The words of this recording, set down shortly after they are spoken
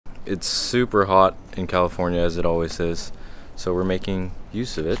It's super hot in California, as it always is, so we're making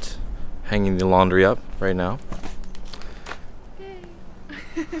use of it, hanging the laundry up right now.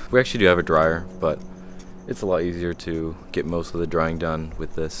 We actually do have a dryer, but it's a lot easier to get most of the drying done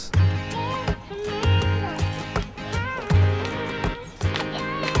with this.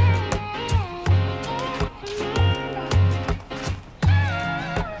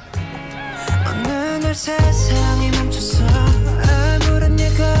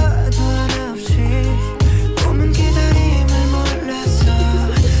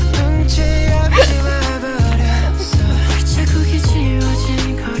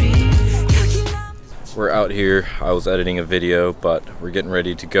 We're out here. I was editing a video, but we're getting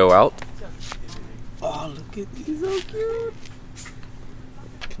ready to go out. Oh, look at these, so cute.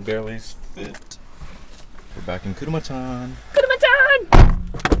 Can barely fit. We're back in Kurumachan. Kurumachan!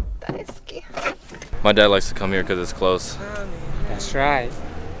 My dad likes to come here because it's close. That's right.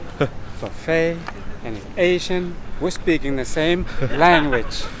 Buffet and it's Asian. We're speaking the same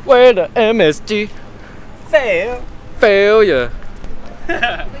language. Where the MSG? Fail. Failure.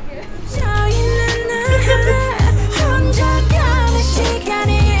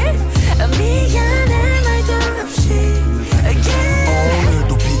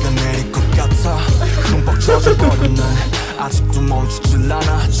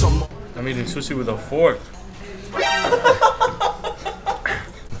 I'm eating sushi with a fork.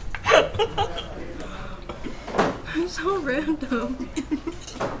 So random.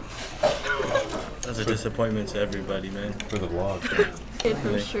 That's a disappointment to everybody, man. For the vlog. Kid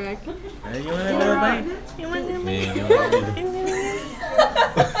from Shrek. Hey, you want a little bite? You want a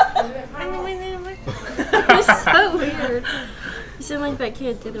It's so weird. You sound like that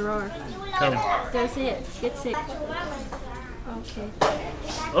kid did the roar. Come. Go see it. Get sick. Okay.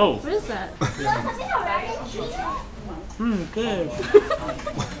 Oh. What is that? Good.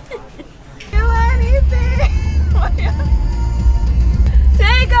 Do anything.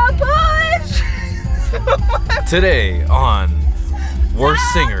 Take a push. Today on Worst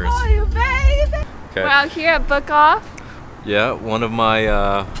Singers. We're out here at Book Off. Yeah, one of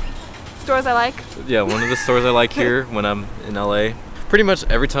my Stores I like. yeah, one of the stores I like here when I'm in LA. Pretty much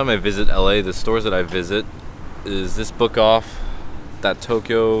every time I visit LA, the stores that I visit is this Book Off, that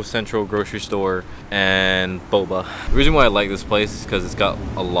Tokyo Central grocery store, and Boba. The reason why I like this place is because it's got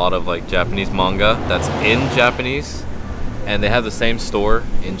a lot of like Japanese manga that's in Japanese, and they have the same store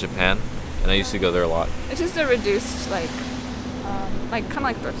in Japan, and I used to go there a lot. It's just a reduced, like kind of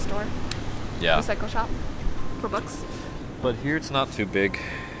like thrift store. Yeah. Recycle shop for books. But here it's not too big.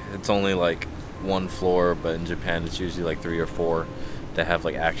 It's only like one floor, but in Japan it's usually like 3 or 4. They have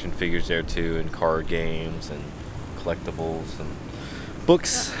like action figures there too, and card games and collectibles and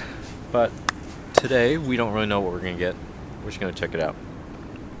books. Yeah. But today we don't really know what we're gonna get. We're just gonna check it out.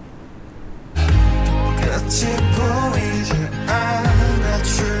 What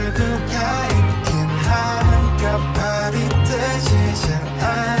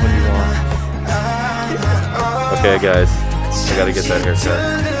do you want? Okay guys, I gotta get that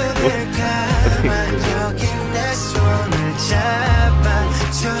haircut.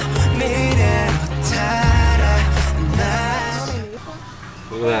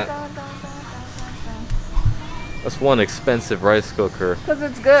 Look at that. That's one expensive rice cooker. Because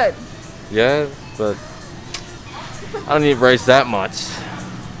it's good. Yeah, but I don't need rice that much.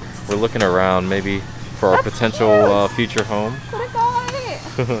 We're looking around maybe for our potential future home.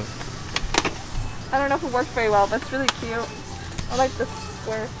 I don't know if it worked very well, but it's really cute. I like this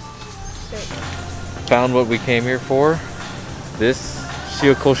square shape. Found what we came here for. This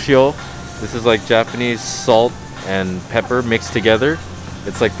shiokoshio. This is like Japanese salt and pepper mixed together.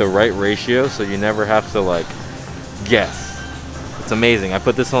 It's like the right ratio, so you never have to like guess. It's amazing. I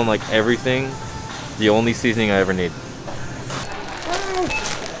put this on like everything. The only seasoning I ever need.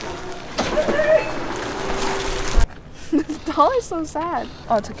 This doll is so sad.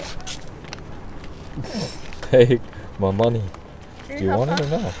 Oh, it's okay. Take my money. Do you want it or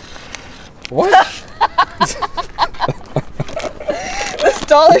not? What? This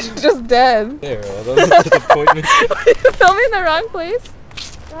doll is just dead. There, that was a disappointment. Are you filming in the wrong place?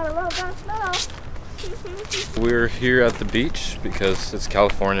 Gotta love that smell. We're here at the beach because it's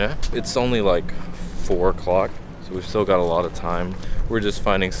California. It's only like 4 o'clock, so we've still got a lot of time. We're just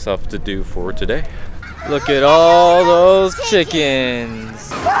finding stuff to do for today. Look at all those chickens.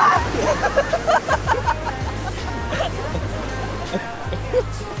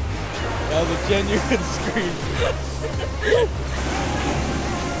 That was a genuine scream.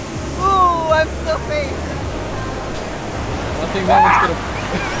 Ooh, I'm so safe. I think that one's gonna...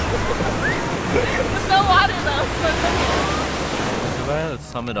 There's no water though. So Well, to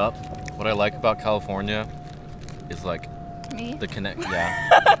sum it up, what I like about California is like Me? the connect.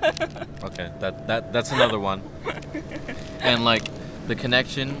 Yeah. Okay, that's another one. And like the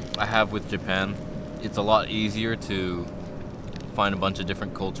connection I have with Japan, it's a lot easier to find a bunch of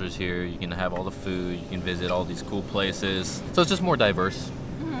different cultures here. You can have all the food, you can visit all these cool places. So it's just more diverse.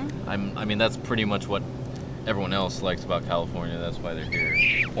 I mean, that's pretty much what everyone else likes about California. That's why they're here.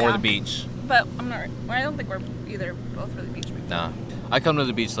 Or Yeah. the beach. But I don't think we're either both really beach people. Nah. I come to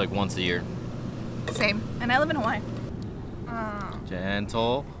the beach like once a year. Same. And I live in Hawaii.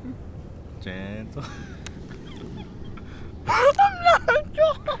 Gentle. Gentle. I'm not a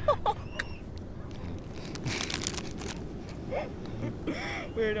dog.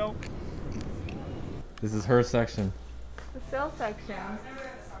 Weirdo. This is her section. The sales section.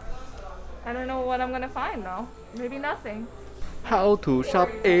 I don't know what I'm gonna find though. Maybe nothing. How to shop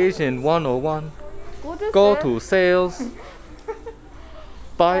Asian 101. What Go is to sales.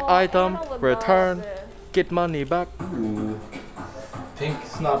 Buy Oh, item, Anna would return, love this. get money back. Ooh.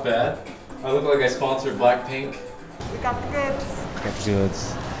 Pink's not bad. I look like I sponsored Blackpink. We got the goods. Got the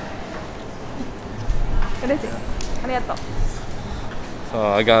goods. What is it? Arigato. So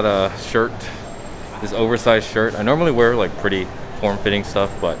I got a shirt, this oversized shirt. I normally wear like pretty form-fitting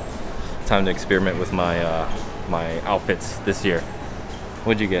stuff, but time to experiment with my my outfits this year.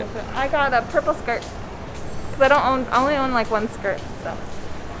 What'd you get? I got a purple skirt. Cause I only own like one skirt, so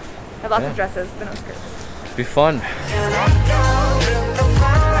I have lots Yeah. of dresses, but no skirts. Be fun.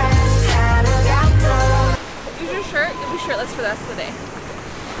 Use your shirt. You'll be shirtless for the rest of the day.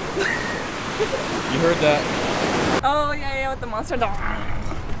 You heard that? Oh yeah, with the monster dog.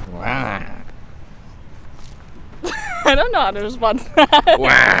 Wow. I don't know how to respond to that.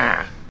 Wow.